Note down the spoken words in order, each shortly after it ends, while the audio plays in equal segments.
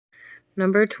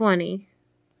Number 20.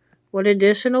 What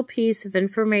additional piece of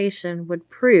information would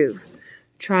prove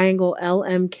triangle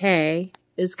LMK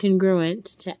is congruent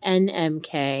to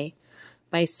NMK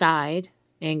by side,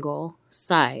 angle,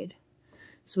 side?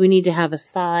 So we need to have a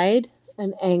side,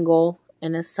 an angle,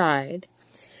 and a side.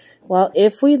 Well,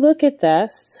 if we look at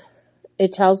this,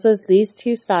 it tells us these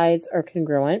two sides are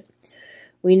congruent.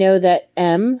 We know that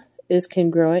M is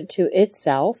congruent to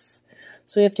itself.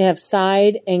 So we have to have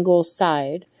side, angle,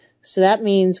 side. So that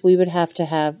means we would have to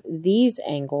have these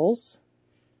angles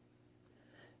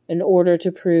in order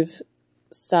to prove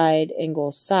side,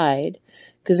 angle, side.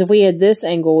 Because if we had this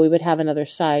angle, we would have another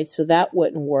side. So that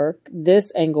wouldn't work.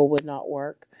 This angle would not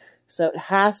work. So it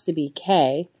has to be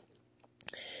K.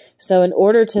 So in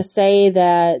order to say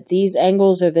that these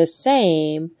angles are the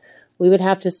same, we would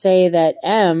have to say that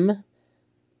M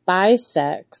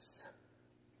bisects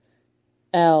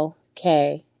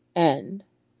LKN.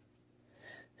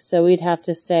 So we'd have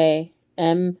to say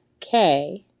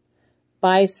MK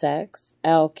bisects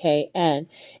LKN.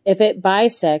 If it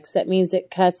bisects, that means it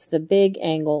cuts the big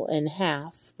angle in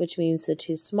half, which means the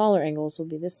two smaller angles will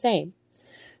be the same.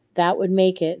 That would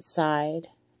make it side,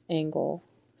 angle,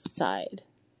 side.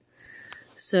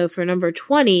 So for number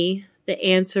 20, the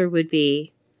answer would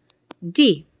be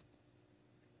D.